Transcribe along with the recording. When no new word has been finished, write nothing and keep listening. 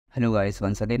Hello guys,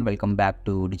 once again welcome back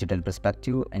to Digital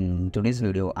Perspective. In today's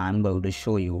video, I'm going to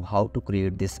show you how to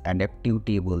create this adaptive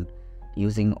table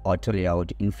using auto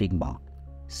layout in Figma.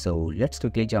 So let's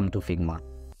quickly jump to Figma.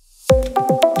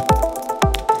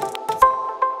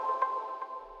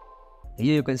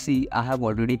 Here you can see I have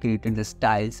already created the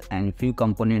styles and few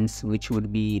components which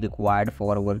would be required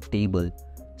for our table.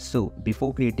 So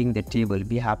before creating the table,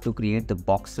 we have to create the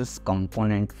boxes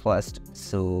component first.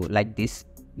 So like this.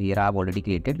 Here I have already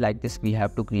created. Like this, we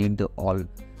have to create the all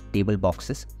table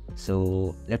boxes.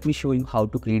 So let me show you how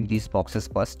to create these boxes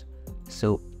first.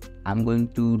 So I'm going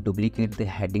to duplicate the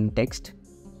heading text.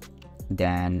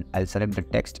 Then I'll select the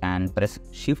text and press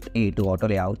Shift A to auto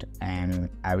layout, and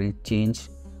I will change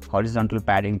horizontal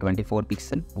padding 24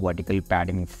 pixel, vertical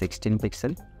padding 16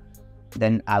 pixel.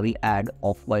 Then I will add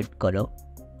off-white color.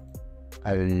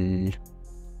 I will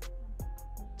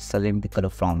select the color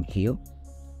from here.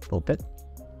 Perfect.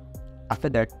 After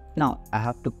that, now I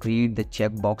have to create the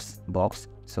checkbox box.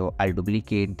 So I'll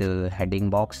duplicate the heading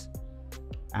box,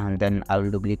 and then I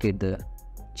will duplicate the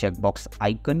checkbox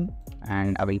icon,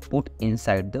 and I will put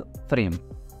inside the frame,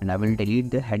 and I will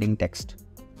delete the heading text.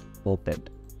 Perfect.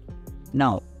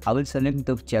 Now I will select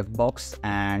the checkbox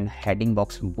and heading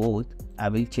box both. I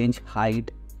will change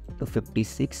height to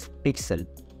 56 pixel.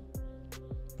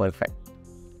 Perfect.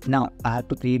 Now I have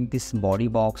to create this body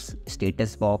box,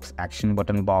 status box, action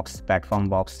button box, platform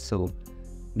box. So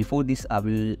before this, I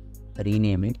will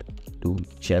rename it to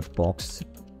checkbox,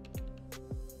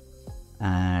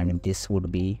 and this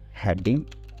would be heading.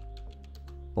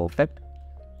 Perfect.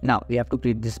 Now we have to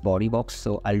create this body box.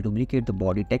 So I'll duplicate the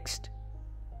body text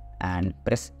and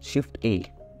press Shift A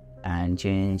and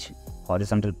change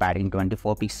horizontal padding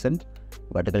 24 pixel,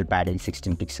 vertical padding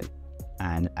 16 pixel,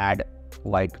 and add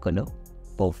white color.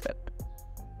 Perfect.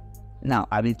 Now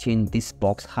I will change this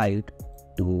box height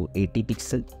to 80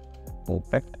 pixel.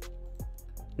 Perfect.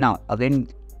 Now again,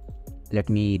 let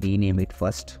me rename it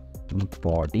first to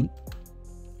body.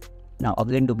 Now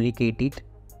again, duplicate it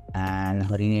and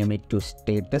rename it to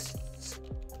status.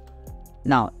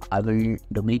 Now I will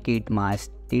duplicate my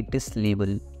status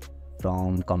label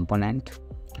from component,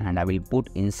 and I will put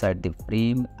inside the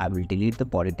frame. I will delete the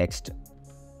body text.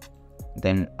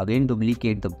 Then again,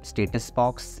 duplicate the status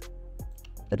box,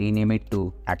 rename it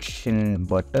to action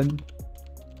button.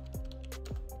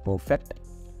 Perfect.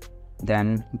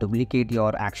 Then duplicate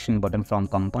your action button from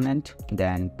component,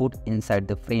 then put inside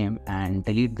the frame and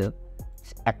delete the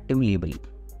active label.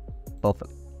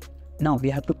 Perfect. Now we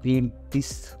have to create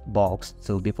this box.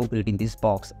 So before creating this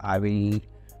box, I will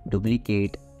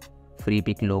duplicate free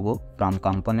pick logo from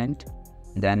component.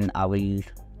 Then I will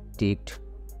take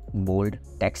bold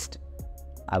text.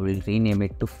 I will rename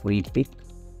it to free pick.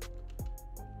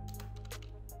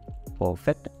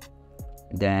 Perfect.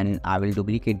 Then I will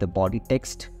duplicate the body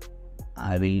text.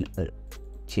 I will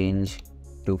change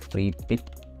to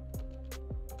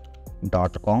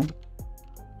freepick.com.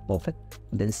 Perfect.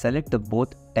 Then select the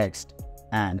both text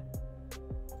and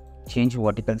change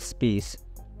vertical space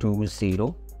to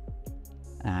 0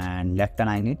 and left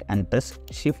align it and press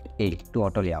Shift A to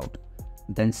auto layout.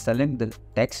 Then select the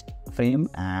text, frame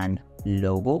and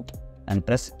logo and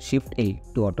press Shift A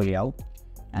to auto layout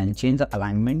and change the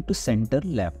alignment to center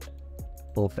left.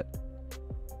 Perfect.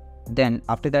 Then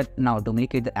after that, now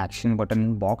duplicate the action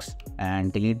button box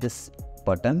and delete this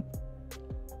button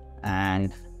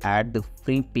and add the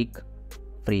free pick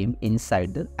frame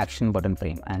inside the action button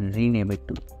frame and rename it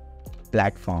to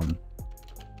platforms.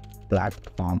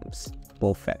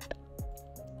 Perfect.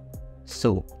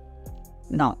 So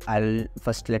now I'll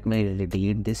first let me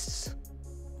delete this.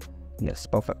 Yes,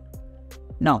 perfect.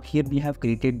 Now here we have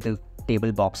created the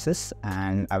table boxes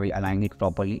and I will align it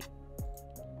properly.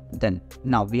 Then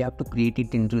now we have to create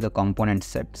it into the component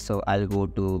set. So I'll go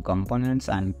to components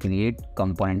and create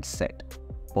component set.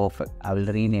 Perfect. I will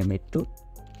rename it to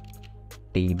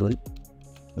table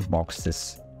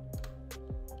boxes.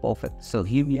 Perfect. So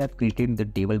here we have created the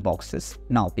table boxes.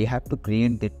 Now we have to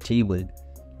create the table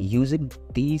using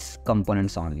these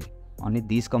components only. Only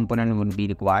these components will be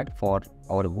required for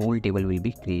our whole table will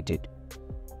be created.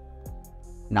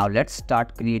 Now let's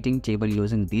start creating table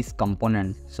using these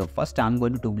components. So first I'm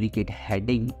going to duplicate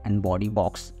heading and body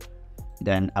box.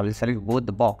 Then I will select both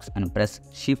the box and press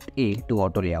Shift A to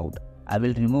auto layout. I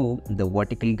will remove the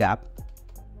vertical gap.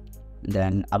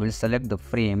 Then I will select the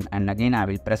frame and again I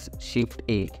will press Shift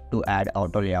A to add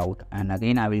auto layout, and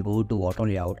again I will go to auto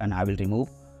layout and I will remove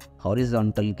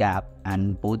horizontal gap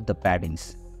and both the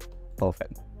paddings.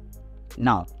 Perfect.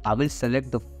 Now I will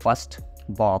select the first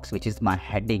box, which is my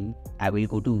heading. I will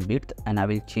go to width and I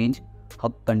will change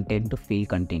hub content to field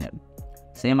container.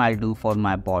 Same I'll do for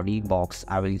my body box.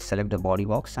 I will select the body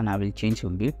box and I will change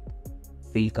width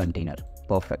field container.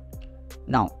 Perfect.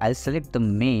 Now I'll select the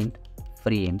main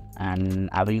frame and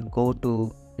I will go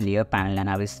to layer panel and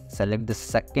I will select the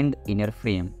second inner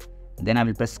frame. Then I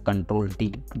will press Ctrl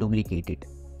D to duplicate it.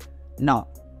 Now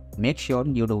make sure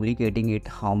you're duplicating it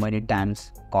how many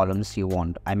times columns you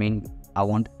want. I mean, I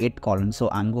want 8 columns, so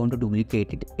I'm going to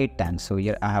duplicate it 8 times. So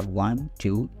here I have 1,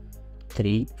 2,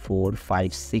 3, 4,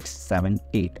 5, 6, 7,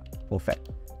 8. Perfect.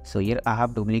 So here I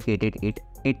have duplicated it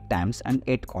 8 times and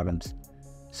 8 columns.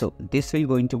 So this will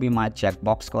going to be my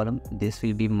checkbox column. This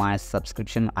will be my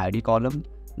subscription ID column.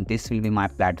 This will be my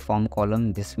platform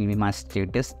column. This will be my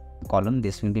status column.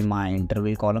 This will be my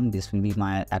interval column. This will be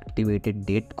my activated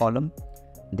date column.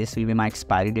 This will be my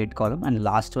expiry date column, and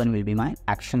last one will be my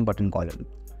action button column.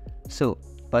 So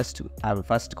first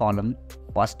column,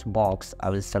 first box I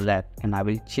will select and I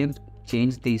will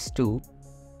change these two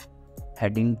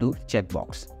heading to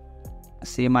checkbox.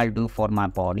 Same I'll do for my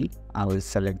body. I will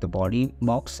select the body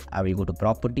box. I will go to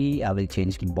property. I will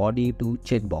change body to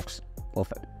checkbox.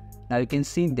 Perfect. Now you can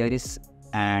see there is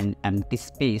an empty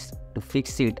space. To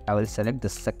fix it, I will select the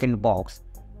second box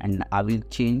and I will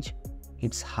change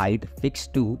its height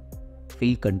fixed to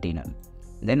field container.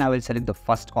 Then I will select the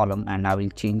first column and I will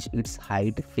change its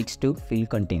height fixed to field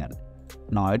container.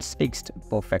 Now it's fixed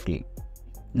perfectly.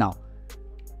 Now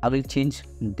I will change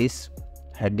this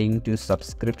heading to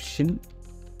subscription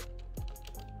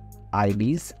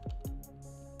IDs.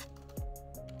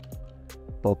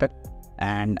 Perfect.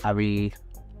 And I will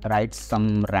write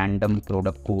some random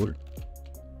product code.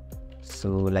 So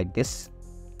like this.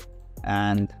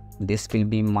 And this will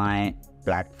be my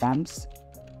platforms.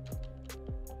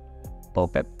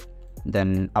 Perfect.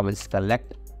 Then I will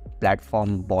select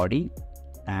platform body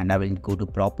and I will go to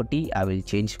property. I will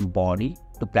change body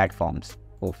to platforms.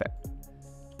 Perfect.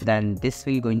 Then this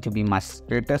will going to be my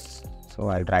status. So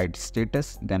I'll write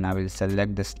status. Then I will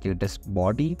select the status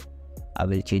body. I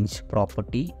will change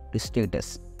property to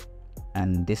status.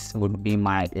 And this would be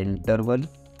my interval.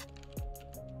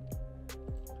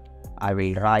 I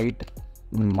will write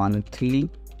monthly.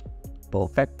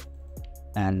 Perfect.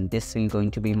 And this is going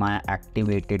to be my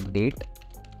activated date.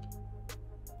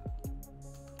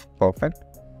 Perfect.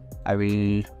 I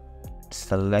will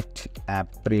select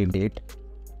April date,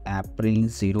 April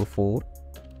 04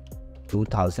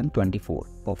 2024.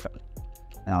 Perfect.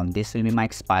 Now this will be my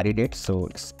expiry date, so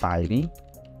expiry,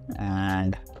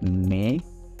 and May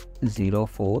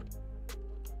 04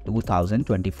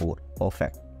 2024.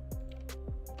 Perfect.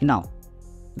 Now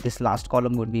this last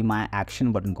column would be my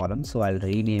action button column, so I'll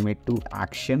rename it to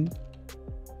action,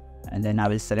 and then I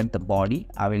will select the body.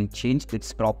 I will change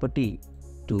its property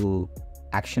to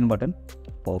action button.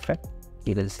 Perfect.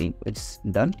 You will see it's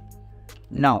done.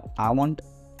 Now I want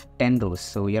 10 rows.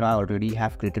 So here I already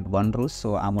have created 1 row,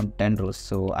 so I want 10 rows.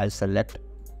 So I'll select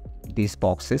these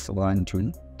boxes 1,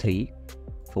 2, 3,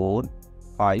 4,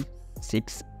 5,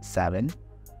 6, 7,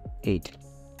 8.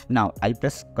 Now I'll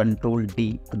press Ctrl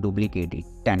D to duplicate it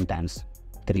 10 times.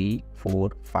 3, 4,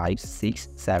 5, 6,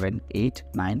 7, 8,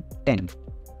 9, 10.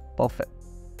 Perfect.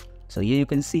 So here you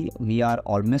can see we are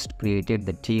almost created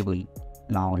the table.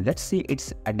 Now let's see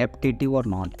it's adaptive or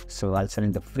not. So I'll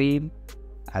select the frame.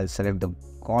 I'll select the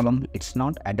column. It's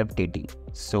not adapting.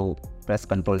 So press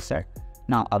Ctrl Z.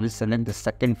 Now I will select the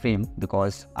second frame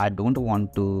because I don't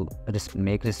want to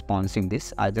make responsive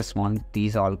this. I just want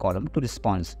these all column to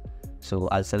response. So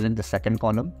I'll select the second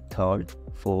column, third,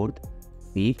 fourth,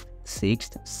 fifth,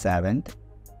 sixth, seventh,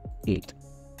 eighth.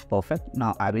 Perfect.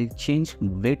 Now I will change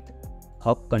width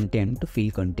hub content to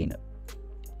field container.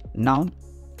 Now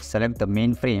select the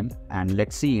main frame and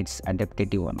let's see it's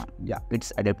adaptive or not. Yeah,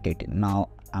 it's adaptive. Now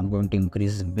I'm going to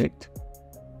increase width.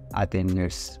 I think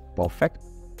it's perfect.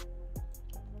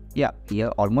 Yeah, here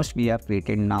almost we have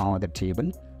created now the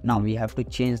table. Now we have to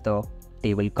change the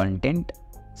table content.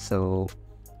 So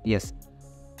yes,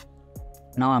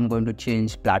 now I'm going to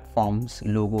change platforms,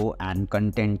 logo and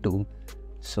content too.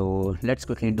 So let's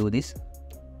quickly do this.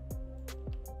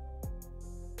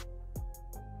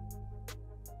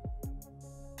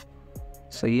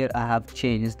 So here I have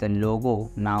changed the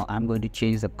logo. Now I'm going to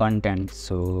change the content.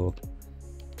 So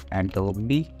enter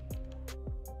B.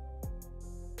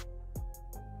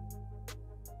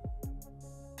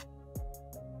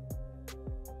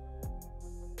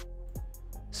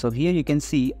 So here you can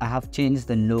see I have changed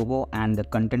the logo and the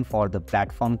content for the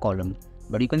platform column,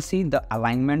 but you can see the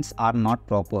alignments are not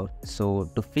proper. So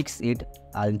to fix it,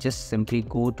 I'll just simply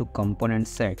go to component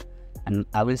set and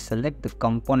I will select the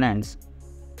components,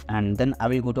 and then I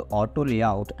will go to auto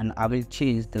layout and I will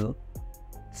change the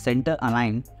center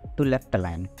align to left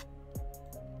align.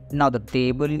 Now the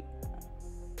table,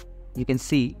 you can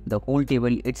see the whole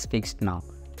table, it's fixed now.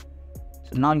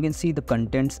 So now you can see the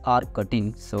contents are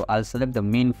cutting. So I'll select the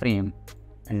main frame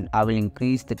and I will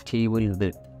increase the table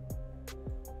width.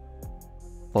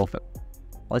 Perfect.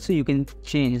 Also, you can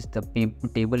change the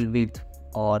table width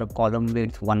or column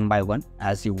width one by one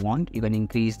as you want. You can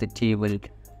increase the table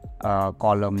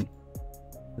column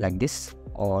like this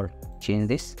or change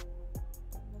this.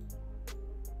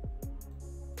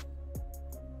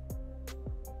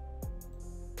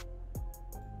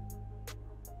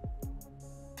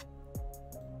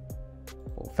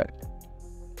 Perfect.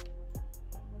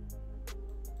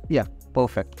 Yeah,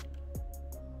 perfect.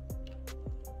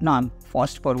 Now I'm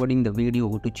fast forwarding the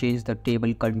video to change the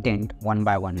table content one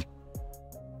by one.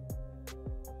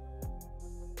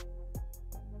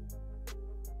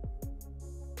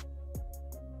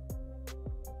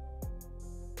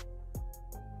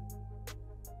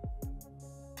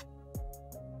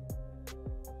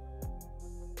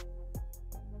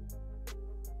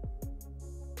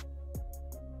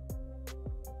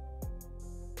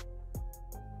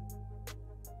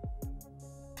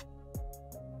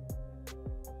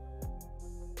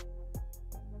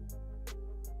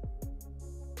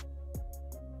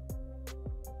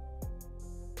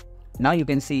 Now you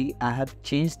can see I have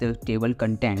changed the table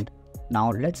content. Now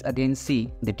let's again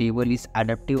see the table is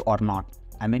adaptive or not.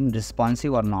 I mean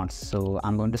responsive or not. So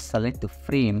I'm going to select the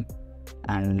frame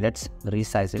and let's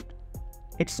resize it.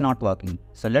 It's not working.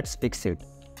 So let's fix it.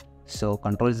 So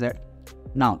Ctrl Z.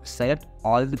 Now select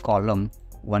all the column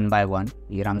one by one.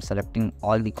 Here I'm selecting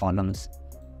all the columns.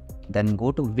 Then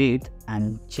go to width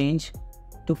and change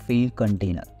to field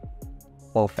container.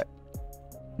 Perfect.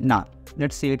 Now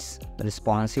let's see it's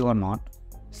responsive or not.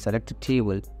 Select the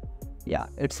table. Yeah,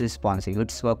 it's responsive.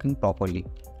 It's working properly.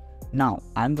 Now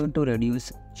I'm going to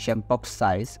reduce checkbox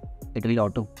size. It will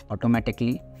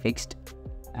automatically fixed.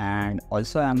 And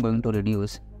also I'm going to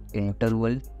reduce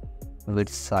interval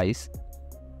width size.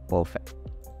 Perfect.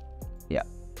 Yeah.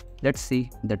 Let's see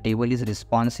the table is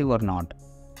responsive or not.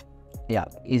 Yeah,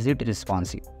 is it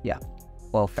responsive? Yeah,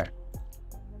 perfect.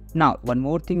 Now one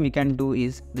more thing we can do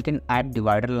is we can add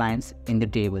divider lines in the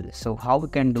table. So how we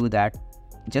can do that?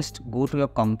 Just go to your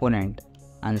component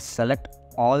and select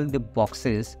all the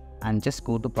boxes and just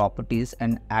go to properties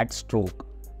and add stroke.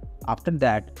 After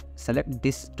that, select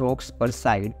this strokes per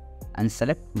side and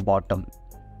select bottom.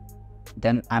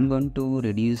 Then I'm going to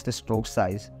reduce the stroke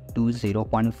size to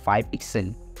 0.5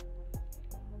 pixel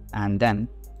and then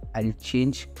I'll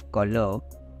change color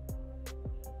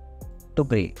to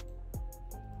gray.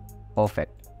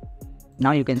 Perfect.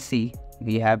 Now you can see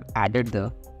we have added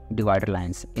the divider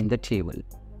lines in the table.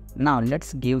 Now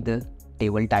let's give the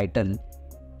table title.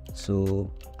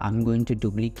 So I'm going to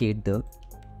duplicate the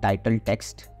title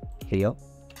text here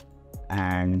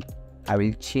and I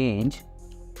will change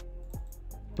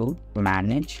to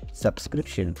manage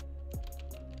subscription.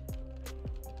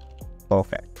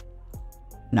 Perfect.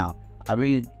 Now I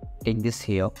will take this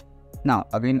here. Now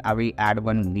again I will add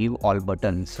one view all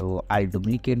button. So I'll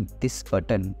duplicate this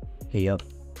button here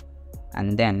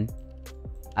and then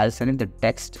I'll select the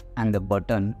text and the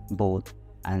button both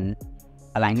and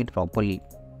align it properly.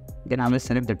 Then I will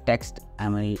select the text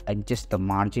and I will adjust the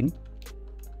margin.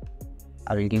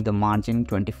 I will give the margin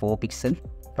 24 pixel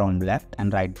from left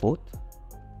and right both.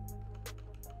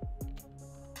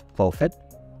 Perfect.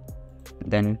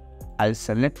 Then I'll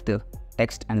select the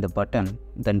text and the button,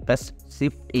 then press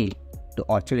Shift A to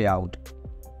auto layout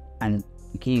and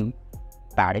give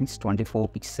paddings 24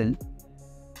 pixel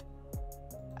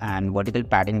and vertical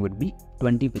padding would be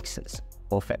 20 pixels.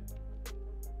 Perfect.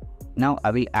 Now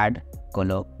I will add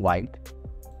color white.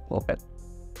 Perfect.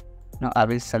 Now I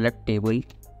will select table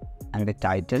and the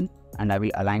title and I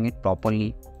will align it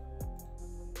properly.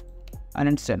 And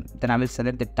instead, then I will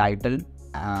select the title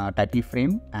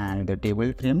frame and the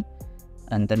table frame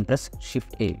and then press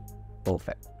Shift A.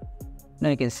 Perfect. Now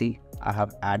you can see I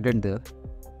have added the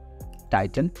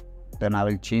title. Then I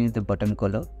will change the button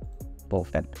color.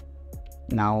 Perfect.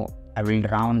 Now I will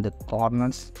round the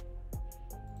corners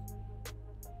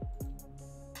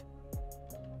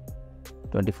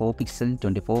 24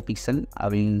 pixel. I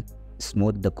will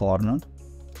smooth the corner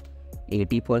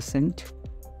 80%.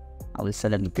 I will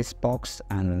select this box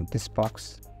and this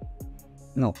box.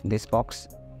 No, this box.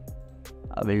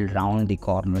 I will round the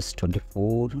corners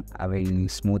 24. I will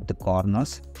smooth the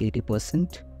corners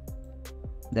 80%.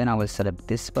 Then I will select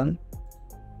this one.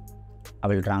 I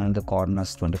will round the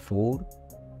corners 24.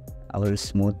 I will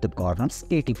smooth the corners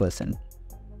 80%.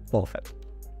 Perfect.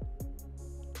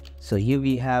 So here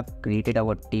we have created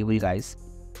our table, guys.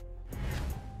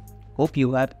 Hope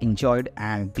you have enjoyed,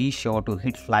 and be sure to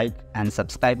hit like and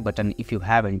subscribe button if you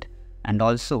haven't, and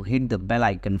also hit the bell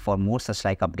icon for more such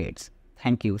like updates.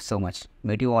 Thank you so much.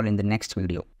 Meet you all in the next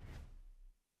video.